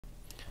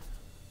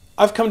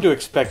I've come to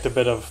expect a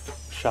bit of,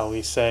 shall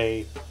we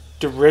say,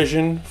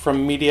 derision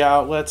from media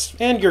outlets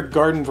and your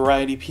garden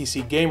variety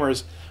PC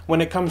gamers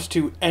when it comes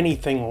to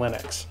anything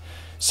Linux.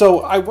 So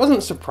I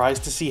wasn't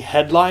surprised to see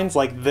headlines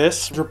like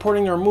this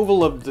reporting the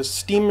removal of the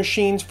Steam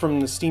machines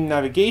from the Steam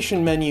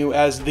navigation menu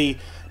as the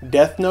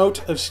death note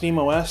of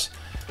SteamOS.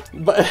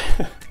 But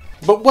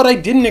what I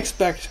didn't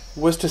expect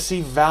was to see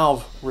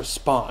Valve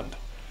respond.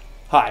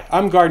 Hi,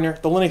 I'm Gardiner,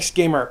 the Linux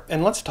gamer,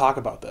 and let's talk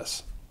about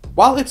this.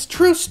 While it's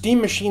true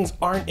Steam machines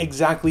aren't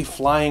exactly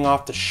flying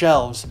off the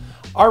shelves,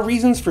 our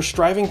reasons for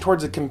striving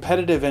towards a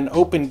competitive and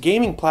open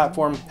gaming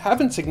platform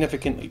haven't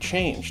significantly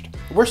changed.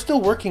 We're still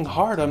working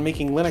hard on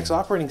making Linux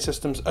operating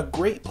systems a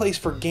great place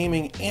for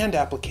gaming and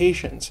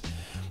applications.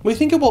 We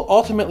think it will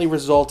ultimately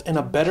result in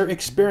a better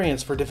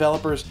experience for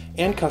developers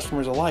and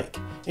customers alike,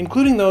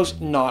 including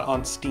those not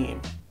on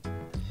Steam.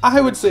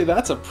 I would say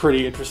that's a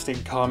pretty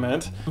interesting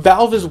comment.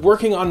 Valve is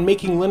working on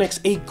making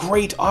Linux a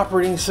great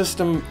operating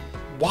system.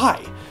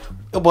 Why?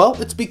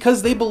 Well, it's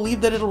because they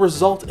believe that it'll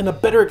result in a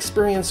better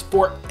experience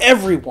for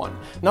everyone,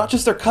 not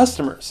just their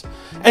customers.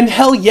 And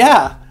hell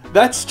yeah,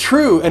 that's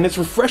true, and it's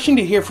refreshing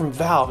to hear from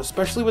Valve,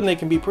 especially when they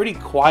can be pretty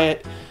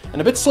quiet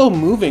and a bit slow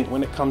moving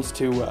when it comes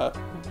to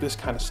this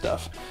kind of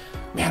stuff.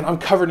 Man, I'm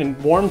covered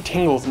in warm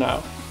tingles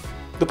now.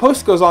 The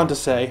post goes on to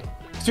say,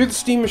 through the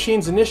Steam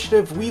Machines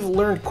initiative, we've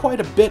learned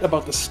quite a bit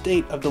about the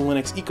state of the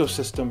Linux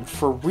ecosystem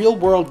for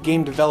real-world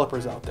game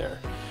developers out there.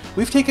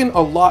 We've taken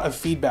a lot of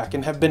feedback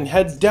and have been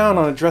heads down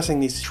on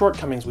addressing these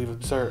shortcomings we've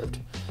observed.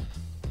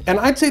 And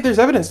I'd say there's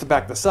evidence to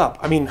back this up.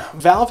 I mean,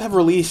 Valve have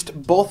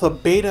released both a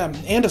beta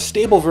and a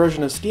stable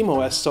version of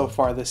SteamOS so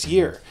far this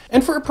year.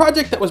 And for a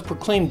project that was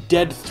proclaimed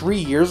dead 3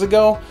 years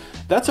ago,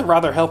 that's a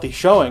rather healthy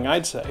showing,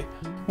 I'd say.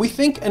 We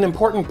think an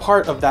important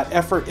part of that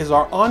effort is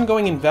our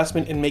ongoing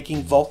investment in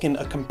making Vulkan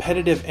a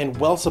competitive and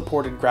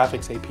well-supported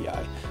graphics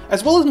API,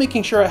 as well as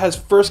making sure it has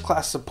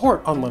first-class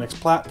support on Linux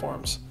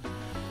platforms.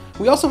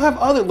 We also have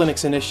other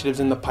Linux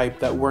initiatives in the pipe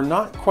that we're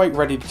not quite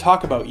ready to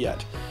talk about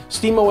yet.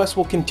 SteamOS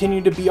will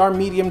continue to be our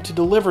medium to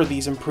deliver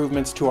these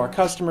improvements to our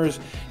customers,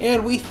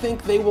 and we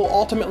think they will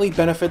ultimately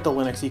benefit the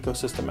Linux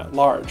ecosystem at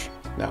large.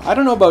 Now, I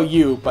don't know about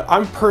you, but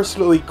I'm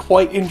personally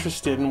quite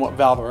interested in what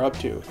Valve are up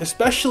to,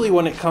 especially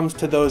when it comes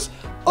to those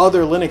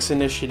other Linux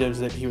initiatives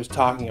that he was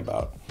talking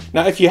about.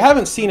 Now, if you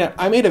haven't seen it,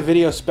 I made a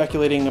video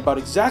speculating about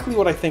exactly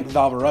what I think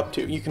Valve are up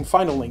to. You can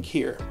find a link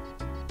here.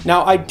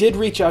 Now, I did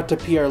reach out to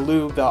Pierre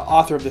Liu, the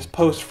author of this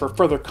post, for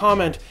further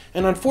comment,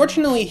 and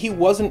unfortunately he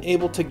wasn't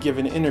able to give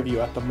an interview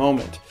at the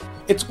moment.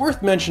 It's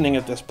worth mentioning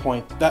at this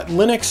point that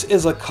Linux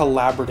is a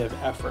collaborative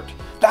effort.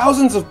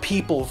 Thousands of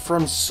people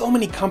from so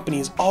many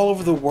companies all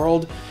over the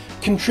world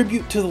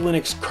contribute to the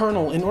Linux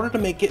kernel in order to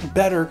make it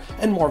better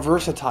and more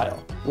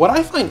versatile. What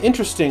I find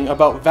interesting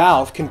about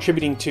Valve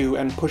contributing to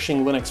and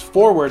pushing Linux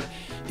forward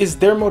is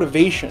their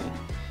motivation.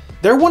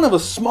 They're one of a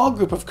small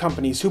group of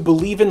companies who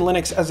believe in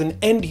Linux as an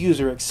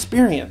end-user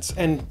experience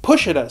and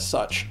push it as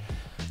such.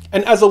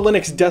 And as a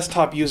Linux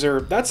desktop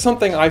user, that's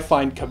something I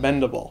find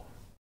commendable.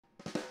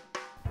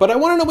 But I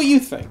want to know what you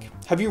think.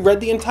 Have you read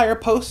the entire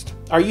post?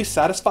 Are you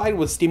satisfied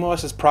with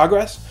SteamOS's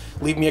progress?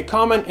 Leave me a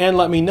comment and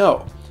let me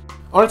know.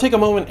 I want to take a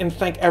moment and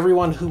thank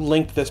everyone who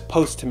linked this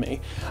post to me.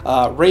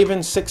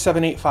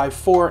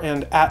 Raven67854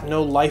 and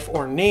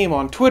 @NoLifeOrName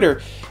on Twitter.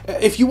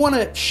 If you want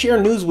to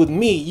share news with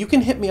me, you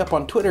can hit me up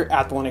on Twitter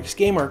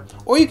 @TheLinuxGamer,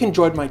 or you can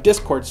join my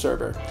Discord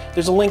server.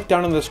 There's a link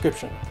down in the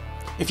description.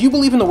 If you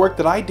believe in the work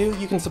that I do,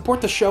 you can support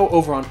the show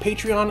over on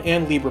Patreon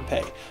and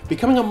LibrePay.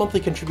 Becoming a monthly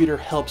contributor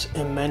helps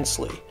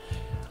immensely.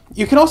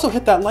 You can also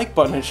hit that like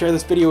button and share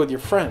this video with your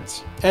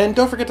friends. And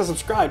don't forget to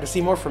subscribe to see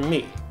more from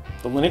me,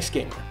 the Linux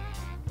Gamer.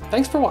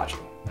 Thanks for watching.